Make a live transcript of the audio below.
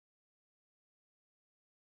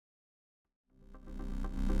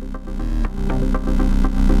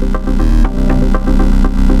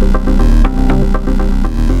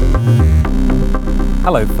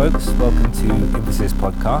Hello folks, welcome to Infosys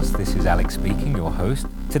Podcast. This is Alex speaking, your host.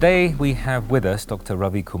 Today we have with us Dr.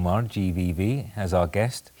 Ravi Kumar, GVV, as our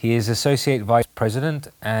guest. He is Associate Vice President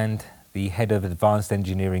and the Head of Advanced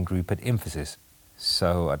Engineering Group at Infosys.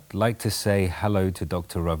 So I'd like to say hello to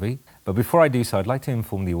Dr. Ravi. But before I do so, I'd like to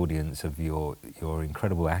inform the audience of your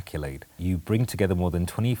incredible accolade. You bring together more than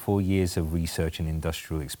 24 years of research and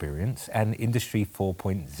industrial experience and Industry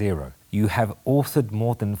 4.0. You have authored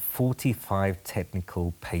more than 45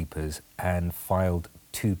 technical papers and filed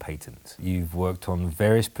 2 patents. You've worked on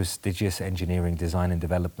various prestigious engineering design and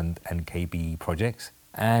development and KBE projects,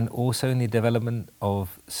 and also in the development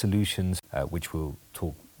of solutions, which we'll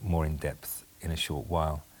talk more in depth in a short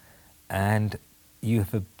while. And you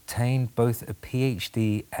have obtained both a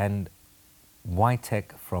PhD and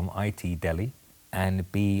YTech from IT Delhi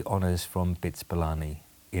and BE Honours from BITS Pilani,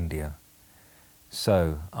 India.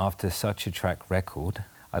 So, after such a track record,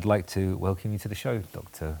 I'd like to welcome you to the show,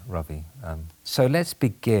 Dr. Ravi. So let's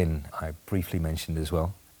begin, I briefly mentioned as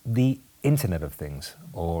well, the Internet of Things,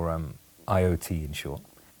 or IoT in short.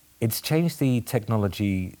 It's changed the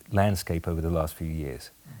technology landscape over the last few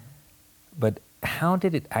years. But how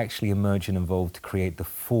did it actually emerge and evolve to create the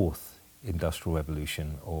fourth industrial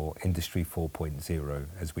revolution, or Industry 4.0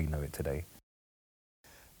 as we know it today?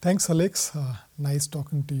 Thanks, Alex. Nice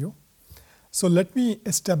talking to you. So let me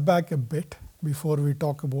step back a bit before we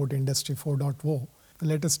talk about Industry 4.0.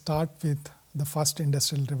 Let us start with the first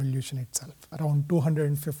industrial revolution itself. Around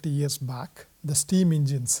 250 years back, the steam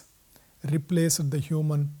engines replaced the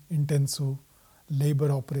human-intensive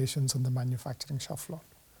labor operations on the manufacturing shop floor,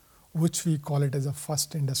 which we call it as a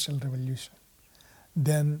first industrial revolution.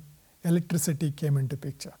 Then electricity came into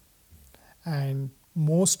picture, and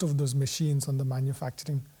most of those machines on the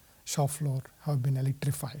manufacturing shop floor have been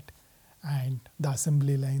electrified, and the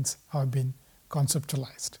assembly lines have been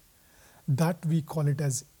conceptualized. That we call it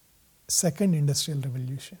as second industrial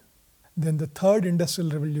revolution. Then the third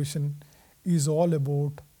industrial revolution is all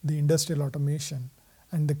about the industrial automation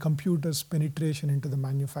and the computer's penetration into the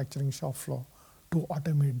manufacturing shop floor to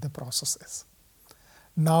automate the processes.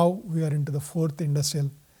 Now we are into the fourth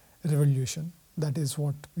industrial revolution. That is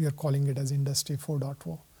what we are calling it as Industry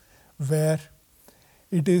 4.0, where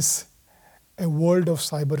it is a world of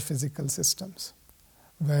cyber-physical systems,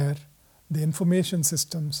 where the information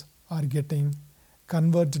systems are getting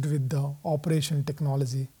converged with the operational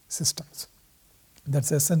technology systems.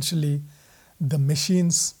 That's essentially the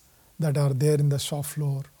machines that are there in the shop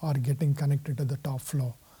floor are getting connected to the top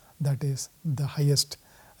floor. That is the highest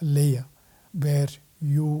layer, where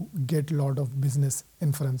you get a lot of business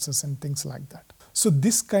inferences and things like that. So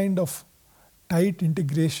this kind of tight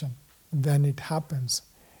integration, when it happens,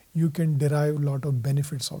 you can derive a lot of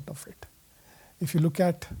benefits out of it. If you look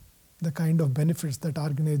at the kind of benefits that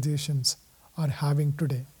organizations are having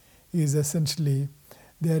today, is essentially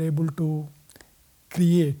they are able to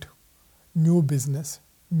create new business,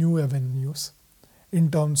 new avenues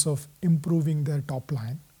in terms of improving their top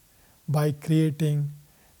line by creating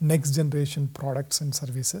next generation products and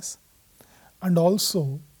services, and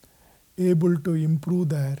also able to improve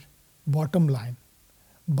their bottom line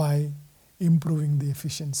by improving the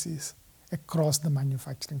efficiencies across the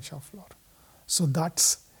manufacturing shop floor. So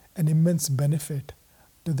that's an immense benefit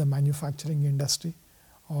to the manufacturing industry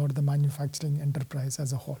or the manufacturing enterprise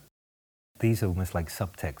as a whole. These are almost like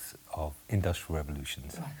subtexts of industrial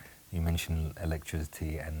revolutions. Right. You mentioned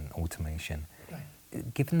electricity and automation. Right.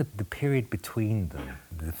 Given the period between them,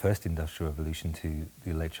 the first industrial revolution to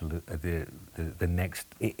the next,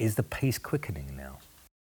 is the pace quickening now?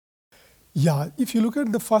 Yeah, if you look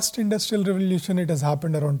at the first industrial revolution, it has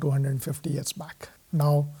happened around 250 years back.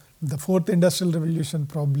 Now, the fourth industrial revolution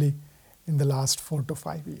probably in the last 4 to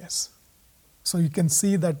 5 years. So you can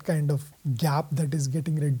see that kind of gap that is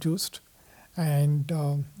getting reduced, and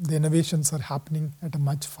the innovations are happening at a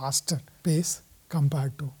much faster pace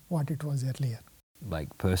compared to what it was earlier.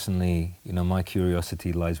 Like personally, my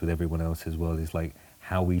curiosity lies with everyone else as well, is like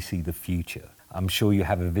how we see the future. I'm sure you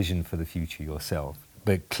have a vision for the future yourself.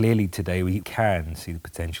 But clearly today we can see the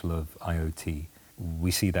potential of IoT.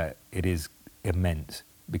 We see that it is immense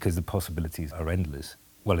because the possibilities are endless.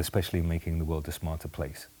 Well, especially in making the world a smarter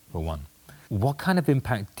place, for one. What kind of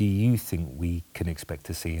impact do you think we can expect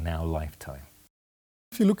to see in our lifetime?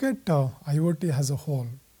 If you look at IoT as a whole,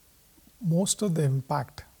 most of the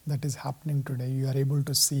impact that is happening today, you are able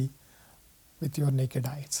to see with your naked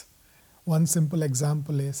eyes. One simple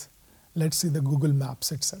example is, let's see the Google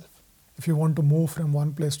Maps itself. If you want to move from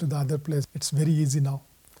one place to the other place, it's very easy now.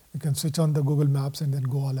 You can switch on the Google Maps and then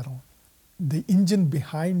go all around. The engine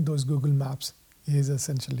behind those Google Maps is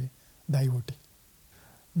essentially the IoT.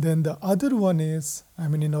 Then the other one is,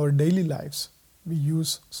 in our daily lives, we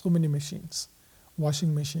use so many machines,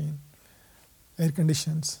 washing machine, air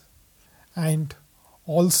conditions, and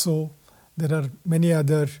also there are many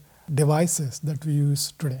other devices that we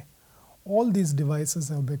use today. All these devices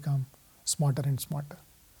have become smarter and smarter.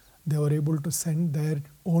 They were able to send their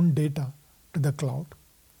own data to the cloud,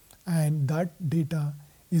 and that data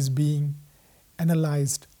is being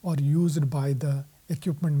analyzed or used by the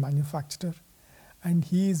equipment manufacturer, and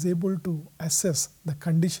he is able to assess the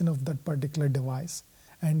condition of that particular device,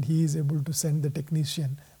 and he is able to send the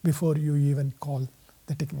technician before you even call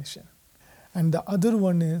the technician. And the other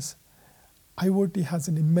one is IoT has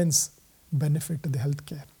an immense benefit to the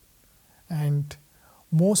healthcare, and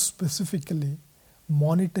most specifically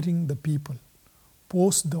monitoring the people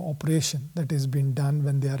post the operation that is being done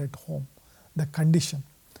when they are at home, the condition.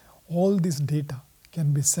 All this data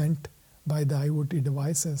can be sent by the IoT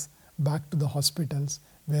devices back to the hospitals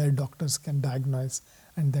where doctors can diagnose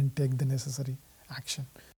and then take the necessary action.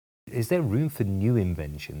 Is there room for new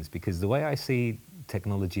inventions? Because the way I see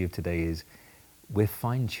technology of today is we're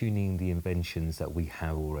fine-tuning the inventions that we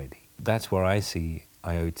have already. That's where I see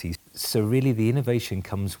IoT. So really the innovation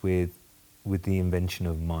comes with the invention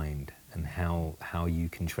of mind and how you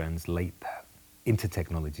can translate that into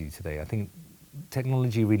technology today. I think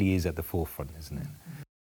technology really is at the forefront, isn't it?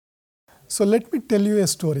 So let me tell you a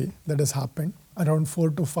story that has happened. Around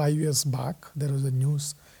 4 to 5 years back, there was a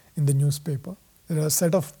news in the newspaper. There are a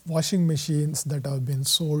set of washing machines that have been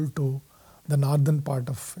sold to the northern part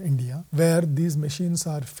of India, where these machines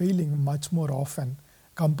are failing much more often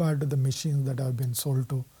compared to the machines that have been sold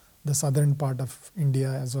to the southern part of India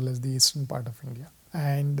as well as the eastern part of India.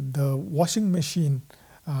 And the washing machine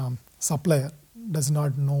supplier does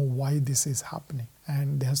not know why this is happening.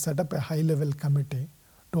 And they have set up a high-level committee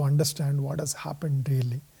to understand what has happened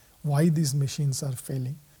really, why these machines are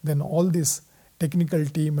failing. Then all this technical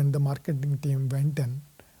team and the marketing team went and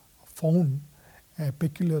found a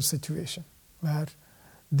peculiar situation where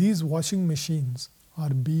these washing machines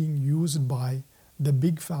are being used by the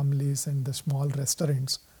big families and the small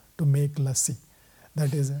restaurants to make lassi,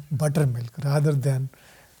 that is buttermilk, rather than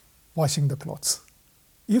washing the clothes.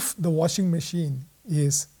 If the washing machine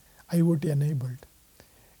is IoT enabled,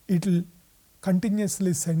 it will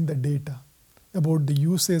continuously send the data about the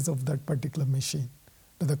usage of that particular machine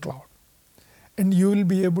to the cloud. And you will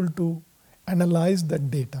be able to analyze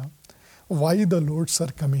that data, why the loads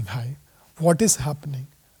are coming high, what is happening,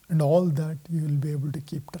 and all that you will be able to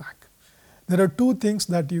keep track. There are two things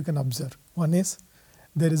that you can observe. One is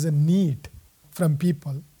there is a need from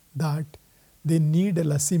people that they need a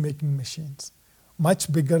lassi making machines,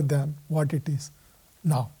 much bigger than what it is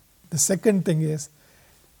now. The second thing is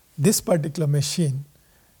this particular machine,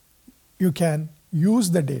 you can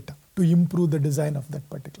use the data to improve the design of that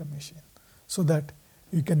particular machine so that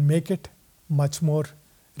you can make it much more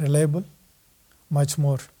reliable, much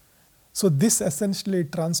more. So this essentially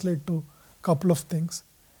translates to a couple of things,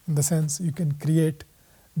 in the sense you can create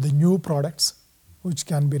the new products which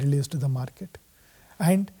can be released to the market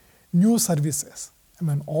and new services.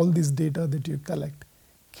 All this data that you collect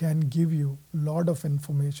can give you a lot of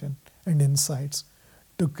information and insights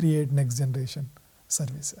to create next generation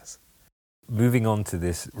services. Moving on to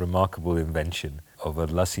this remarkable invention of a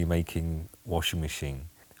lassi making washing machine,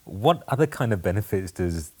 what other kind of benefits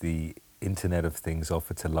does the Internet of Things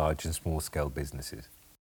offer to large and small scale businesses?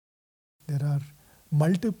 There are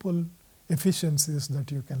multiple efficiencies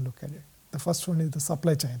that you can look at it. The first one is the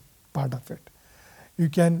supply chain part of it. You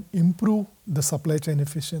can improve the supply chain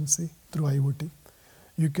efficiency through IoT.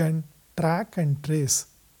 You can track and trace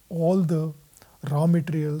all the raw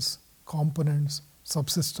materials, components,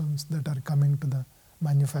 subsystems that are coming to the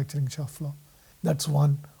manufacturing shop floor. That's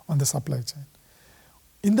one on the supply chain.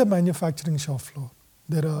 In the manufacturing shop floor,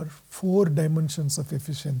 there are 4 dimensions of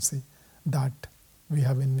efficiency that we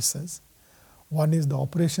have envisaged. One is the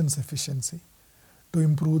operations efficiency. To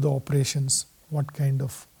improve the operations, what kind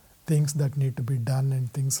of things that need to be done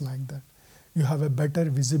and things like that. You have a better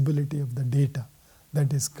visibility of the data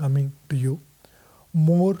that is coming to you,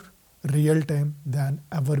 more real time than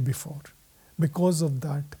ever before. Because of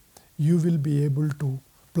that, you will be able to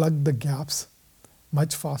plug the gaps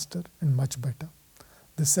much faster and much better.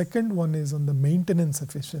 The second one is on the maintenance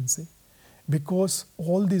efficiency. Because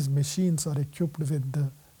all these machines are equipped with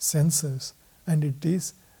the sensors and it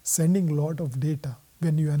is sending a lot of data.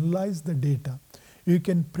 When you analyze the data, you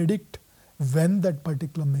can predict when that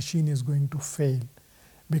particular machine is going to fail.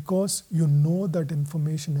 Because you know that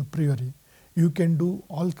information a priori, you can do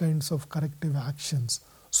all kinds of corrective actions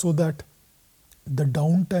so that the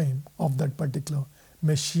downtime of that particular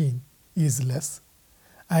machine is less.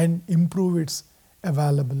 and improve its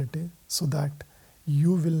availability so that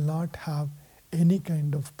you will not have any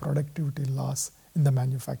kind of productivity loss in the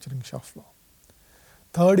manufacturing shop floor.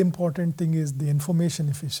 Third important thing is the information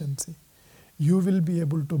efficiency. You will be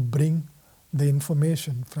able to bring the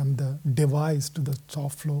information from the device to the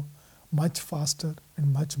shop floor much faster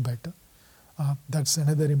and much better. That's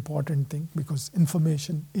another important thing because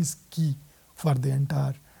information is key for the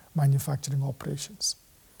entire manufacturing operations.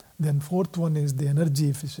 Then fourth one is the energy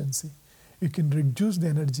efficiency. You can reduce the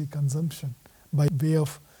energy consumption by way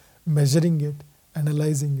of measuring it,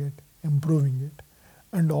 analyzing it, improving it,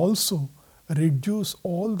 and also reduce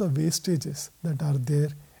all the wastages that are there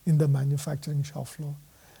in the manufacturing shop floor.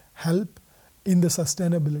 Help in the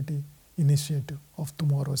sustainability initiative of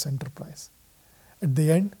tomorrow's enterprise. At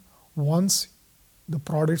the end, once the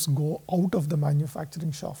products go out of the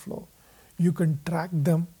manufacturing shop floor, you can track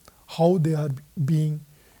them, how they are being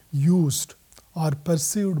used or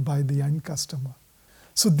perceived by the end customer.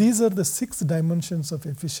 So these are the 6 dimensions of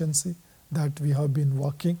efficiency that we have been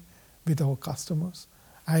working with our customers.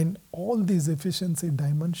 And all these efficiency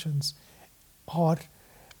dimensions are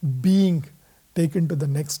being taken to the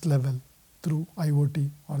next level through IoT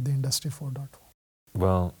or the Industry 4.0.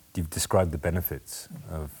 Well, you've described the benefits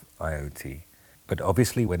of IoT, but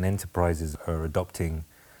obviously when enterprises are adopting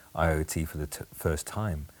IoT for the first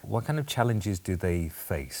time, what kind of challenges do they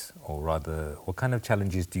face? Or rather, what kind of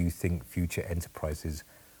challenges do you think future enterprises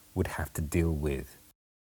would have to deal with?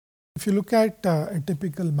 If you look at a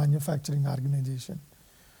typical manufacturing organization,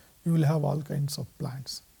 you will have all kinds of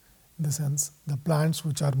plants. In the sense, the plants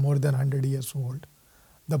which are more than 100 years old,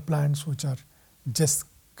 the plants which are just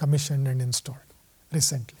commissioned and installed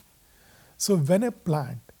recently. So when a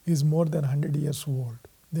plant is more than 100 years old,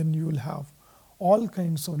 then you will have all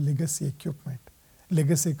kinds of legacy equipment,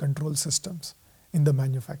 legacy control systems in the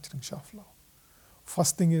manufacturing shop floor.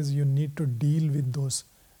 First thing is you need to deal with those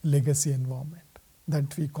legacy environment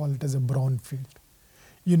that we call it as a brownfield.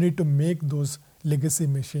 You need to make those legacy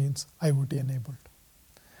machines IoT enabled.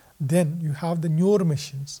 Then you have the newer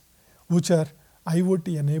machines which are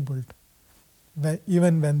IoT enabled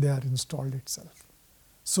even when they are installed itself.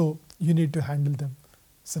 So you need to handle them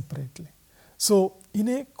separately. So in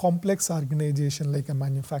a complex organization like a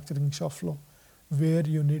manufacturing shop floor, where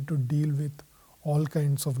you need to deal with all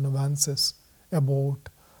kinds of nuances about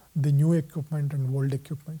the new equipment and old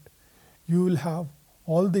equipment, you will have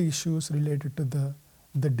all the issues related to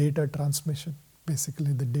the data transmission,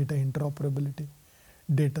 basically the data interoperability,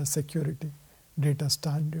 data security, data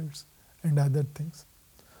standards, and other things.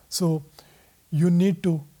 So you need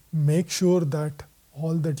to make sure that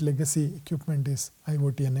all that legacy equipment is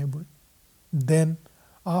IoT enabled. Then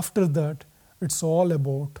after that, it's all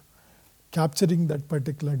about capturing that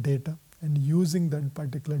particular data and using that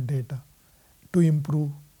particular data to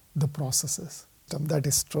improve the processes. That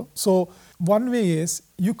is true. So one way is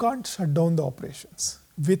you can't shut down the operations.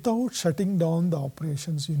 Without shutting down the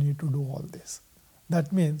operations, you need to do all this.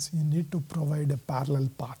 That means you need to provide a parallel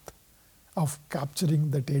path of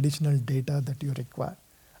capturing that additional data that you require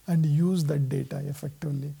and use that data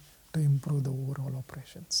effectively to improve the overall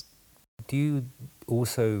operations. Do you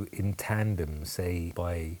also, in tandem,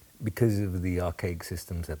 because of the archaic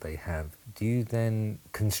systems that they have, do you then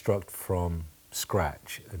construct from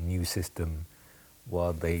scratch a new system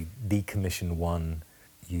while they decommission one,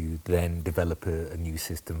 you then develop a new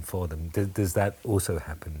system for them? Does that also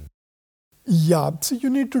happen? Yeah, so you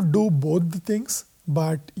need to do both the things,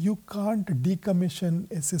 but you can't decommission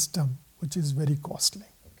a system which is very costly.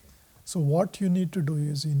 Okay. So what you need to do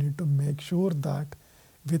is you need to make sure that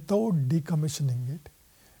without decommissioning it,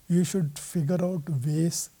 you should figure out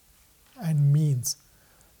ways and means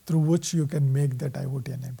through which you can make that IoT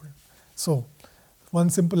enabled. So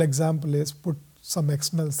one simple example is put some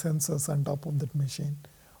external sensors on top of that machine,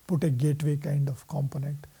 put a gateway kind of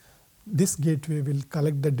component. This gateway will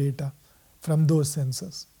collect the data from those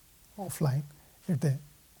sensors offline at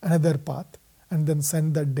another path and then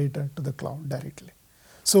send that data to the cloud directly.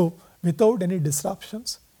 So without any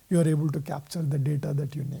disruptions, you are able to capture the data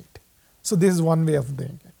that you need. So this is one way of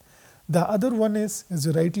doing it. The other one is, as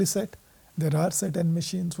you rightly said, there are certain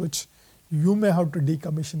machines which you may have to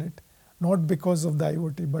decommission it, not because of the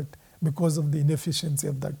IoT, but because of the inefficiency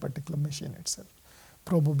of that particular machine itself.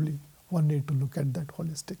 Probably one need to look at that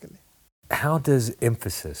holistically. How does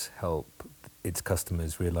Infosys help its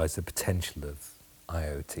customers realize the potential of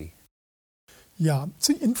IoT? Yeah,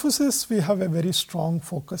 so Infosys, we have a very strong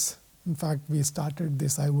focus. In fact, we started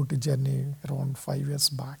this IoT journey around 5 years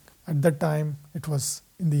back. At that time, it was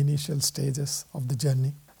in the initial stages of the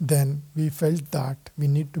journey. Then we felt that we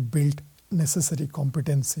need to build necessary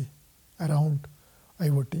competency around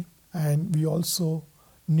IoT, and we also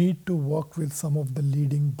need to work with some of the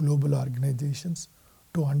leading global organizations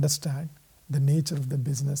to understand the nature of the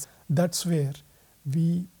business. That's where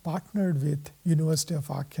we partnered with University of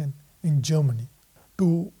Aachen in Germany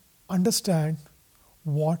to understand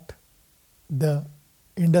what the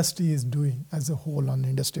industry is doing as a whole on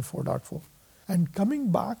Industry 4.0. And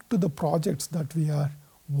coming back to the projects that we are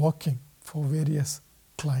working for various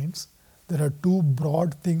clients, there are two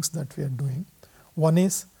broad things that we are doing. One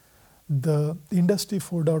is the Industry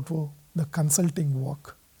 4.0, the consulting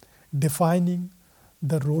work, defining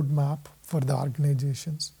the roadmap for the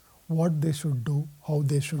organizations, what they should do, how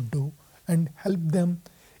they should do, and help them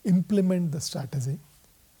implement the strategy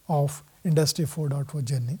of Industry 4.0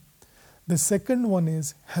 journey. The second one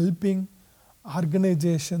is helping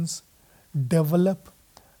organizations develop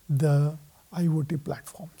the IoT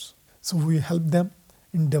platforms. So we help them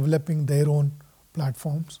in developing their own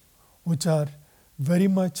platforms, which are very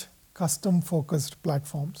much custom-focused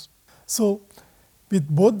platforms. So with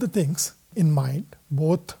both the things in mind,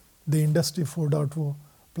 both the Industry 4.0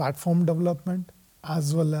 platform development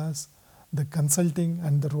as well as the consulting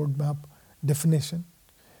and the roadmap definition,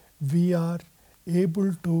 we are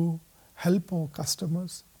able to help our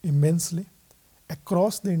customers immensely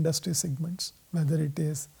across the industry segments, whether it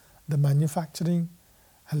is the manufacturing,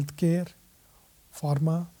 healthcare,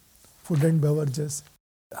 pharma, food and beverages.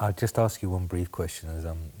 I'll just ask you one brief question as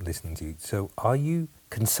I'm listening to you. So are you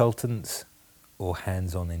consultants or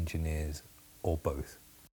hands-on engineers or both?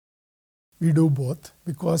 We do both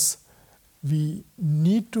because we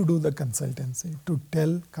need to do the consultancy to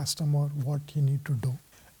tell customer what he need to do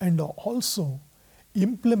and also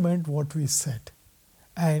implement what we said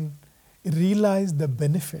and realize the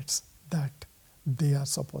benefits that they are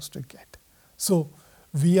supposed to get. So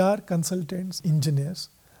we are consultants, engineers.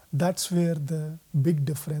 That's where the big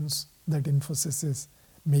difference that Infosys is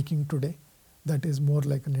making today. That is more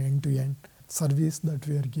like an end-to-end service that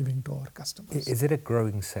we are giving to our customers. Is it a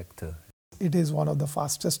growing sector? It is one of the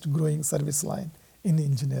fastest growing service line in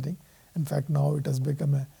engineering. In fact, now it has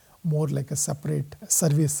become more like a separate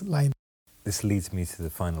service line. This leads me to the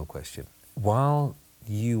final question. While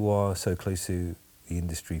you are so close to the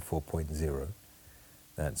Industry 4.0,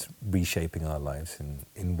 that's reshaping our lives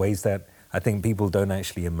in ways that I think people don't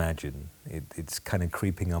actually imagine. It's kind of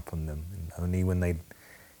creeping up on them. And only when they,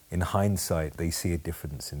 in hindsight, they see a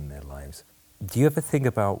difference in their lives. Do you ever think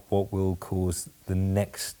about what will cause the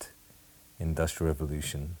next industrial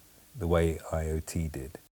revolution, the way IoT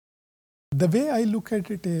did? The way I look at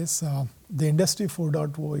it is the Industry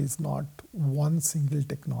 4.0 is not one single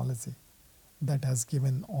technology that has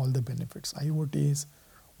given all the benefits. IoT is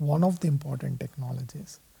one of the important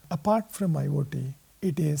technologies. Apart from IoT,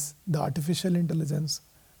 it is the artificial intelligence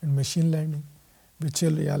and machine learning,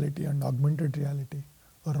 virtual reality and augmented reality,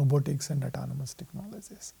 robotics and autonomous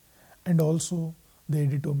technologies, and also the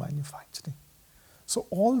additive manufacturing. So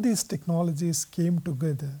all these technologies came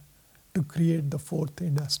together to create the fourth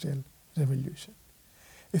industrial revolution.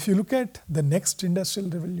 If you look at the next industrial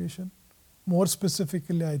revolution, more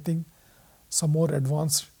specifically, I think some more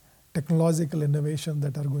advanced technological innovation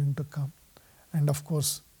that are going to come. And of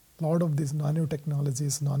course, a lot of these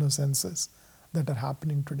nanotechnologies, nanosensors that are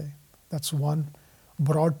happening today. That's one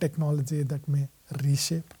broad technology that may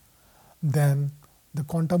reshape. Then the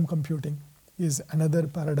quantum computing is another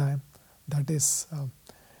paradigm that is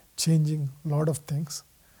changing a lot of things.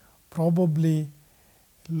 Probably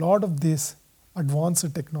a lot of these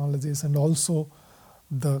advanced technologies and also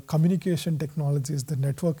the communication technologies, the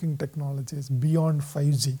networking technologies beyond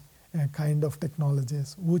 5G kind of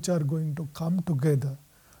technologies, which are going to come together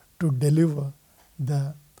to deliver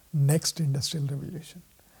the next industrial revolution.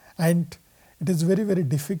 And it is very, very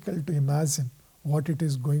difficult to imagine what it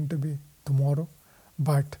is going to be tomorrow,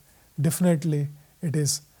 but definitely it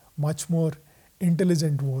is much more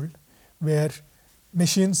intelligent world where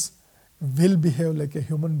machines will behave like a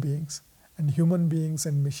human beings, and human beings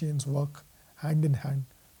and machines work hand in hand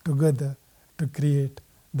together to create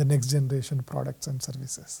the next generation products and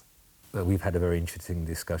services. Well, we've had a very interesting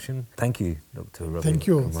discussion. Thank you, Dr. Ravi. Thank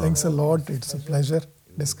you. Kumar. Thanks a lot. It's a pleasure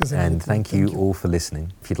discussing with you. And thank you all for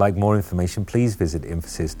listening. If you'd like more information, please visit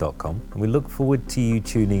Infosys.com. And we look forward to you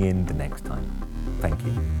tuning in the next time. Thank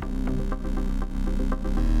you.